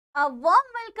A warm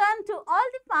welcome to all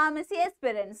the pharmacy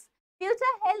aspirants,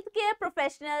 future healthcare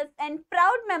professionals, and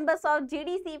proud members of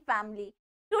GDC family.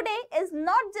 Today is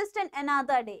not just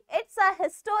another day, it's a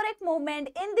historic moment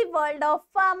in the world of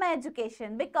pharma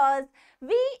education because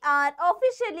we are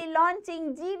officially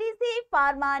launching GDC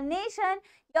PharmaNation,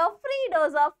 your free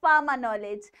dose of pharma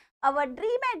knowledge. Our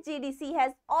dream at GDC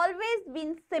has always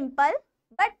been simple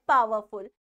but powerful.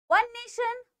 One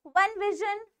nation, one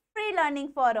vision, free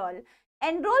learning for all.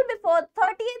 Enroll before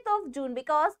 30th of June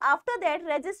because after that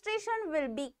registration will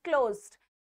be closed.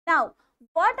 Now,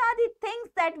 what are the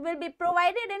things that will be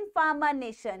provided in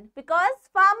PharmaNation? Because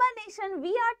PharmaNation, we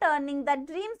are turning the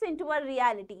dreams into a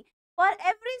reality for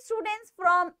every student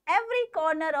from every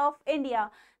corner of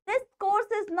India. This course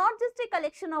is not just a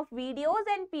collection of videos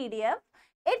and PDF.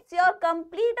 It's your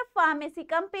complete pharmacy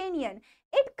companion.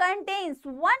 It contains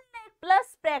 1 lakh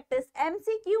plus practice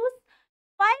MCQs,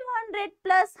 500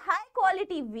 plus high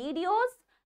quality videos,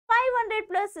 500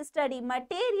 plus study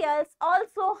materials,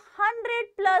 also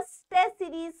 100 plus test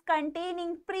series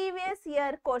containing previous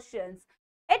year questions.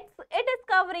 It is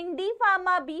covering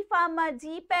D.Pharm, B.Pharm,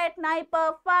 GPAT,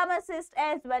 NIPER, pharmacist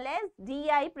as well as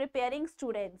DI preparing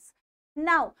students.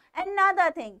 Now,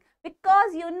 another thing,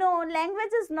 because you know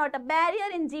language is not a barrier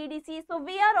in GDC, so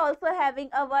we are also having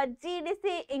our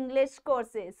GDC English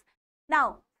courses.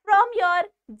 Now, from your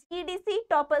GDC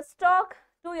topper stock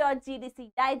to your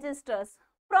GDC digesters,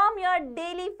 from your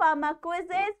daily pharma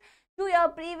quizzes to your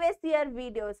previous year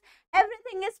videos,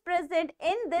 everything is present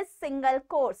in this single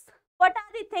course. What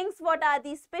are the things, what are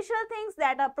the special things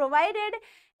that are provided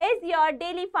is your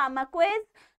daily pharma quiz.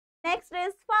 Next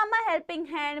is Pharma Helping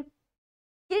Hand,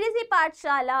 GDC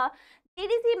Pathshala,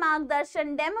 GDC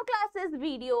Margdarshan demo classes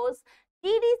videos,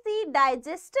 GDC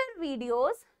digester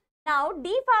videos. Now,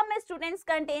 D.Pharm students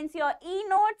contains your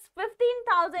e-notes,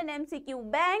 15,000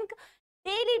 MCQ bank,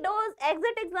 daily dose,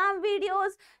 exit exam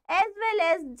videos, as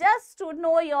well as just to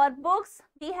know your books.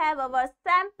 We have our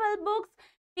sample books.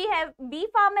 We have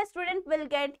B.Pharm student will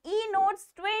get e-notes,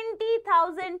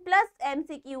 20,000 plus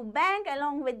MCQ bank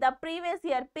along with the previous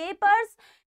year papers,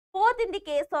 both in the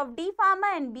case of D.Pharm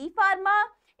and B.Pharm.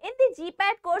 In the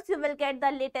GPAT course, you will get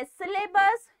the latest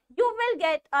syllabus. You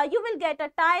will get a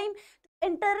time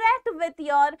interact with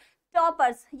your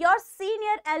toppers, your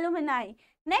senior alumni.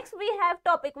 Next, we have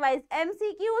topic-wise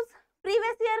MCQs,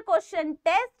 previous year question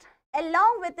test,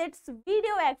 along with its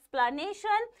video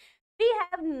explanation. We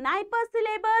have NIPER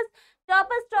syllabus,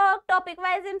 topper stock,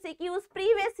 topic-wise MCQs,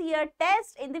 previous year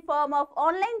test in the form of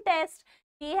online test.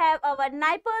 We have our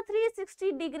NIPER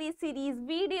 360-degree series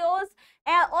videos.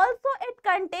 Also, it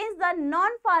contains the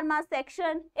non-pharma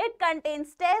section. It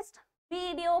contains test,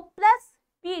 video plus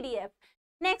PDF.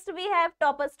 Next, we have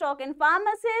topper stock in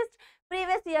pharmacist,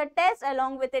 previous year test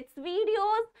along with its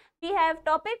videos. We have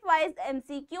topic-wise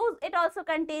MCQs. It also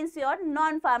contains your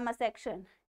non-pharma section.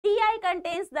 DI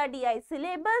contains the DI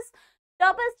syllabus,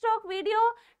 topper stock video,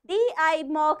 DI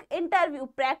mock interview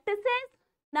practices.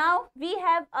 Now, we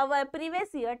have our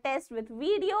previous year test with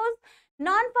videos,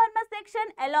 non-pharma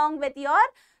section along with your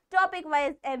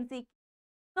topic-wise MCQ.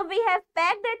 So, we have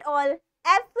packed it all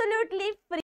absolutely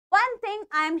free. One thing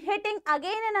I am hitting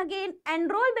again and again,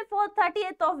 enroll before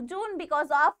 30th of June because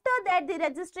after that the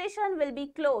registration will be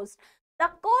closed. The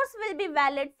course will be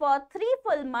valid for 3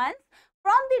 full months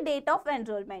from the date of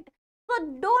enrollment. So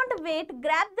don't wait,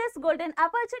 grab this golden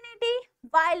opportunity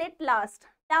while it lasts.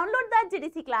 Download the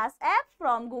GDC class app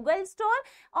from Google Store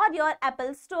or your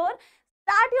Apple Store.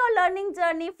 Start your learning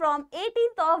journey from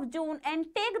 18th of June and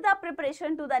take the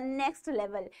preparation to the next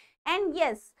level. And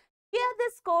yes, share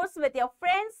this course with your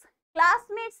friends,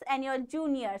 classmates and your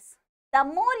juniors. The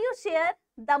more you share,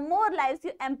 the more lives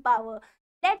you empower.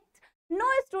 Let no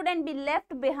student be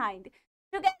left behind.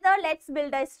 Together, let's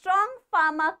build a strong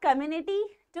pharma community.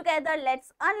 Together,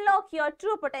 let's unlock your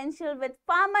true potential with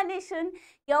PharmaNation,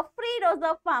 your free dose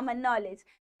of pharma knowledge.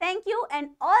 Thank you and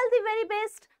all the very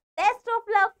best. Best of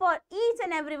luck for each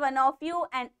and every one of you,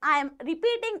 and I am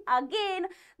repeating again,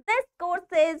 this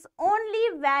course is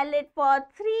only valid for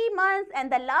 3 months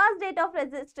and the last date of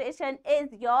registration is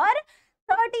your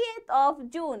 30th of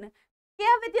June.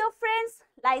 Share with your friends,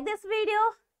 like this video.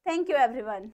 Thank you everyone.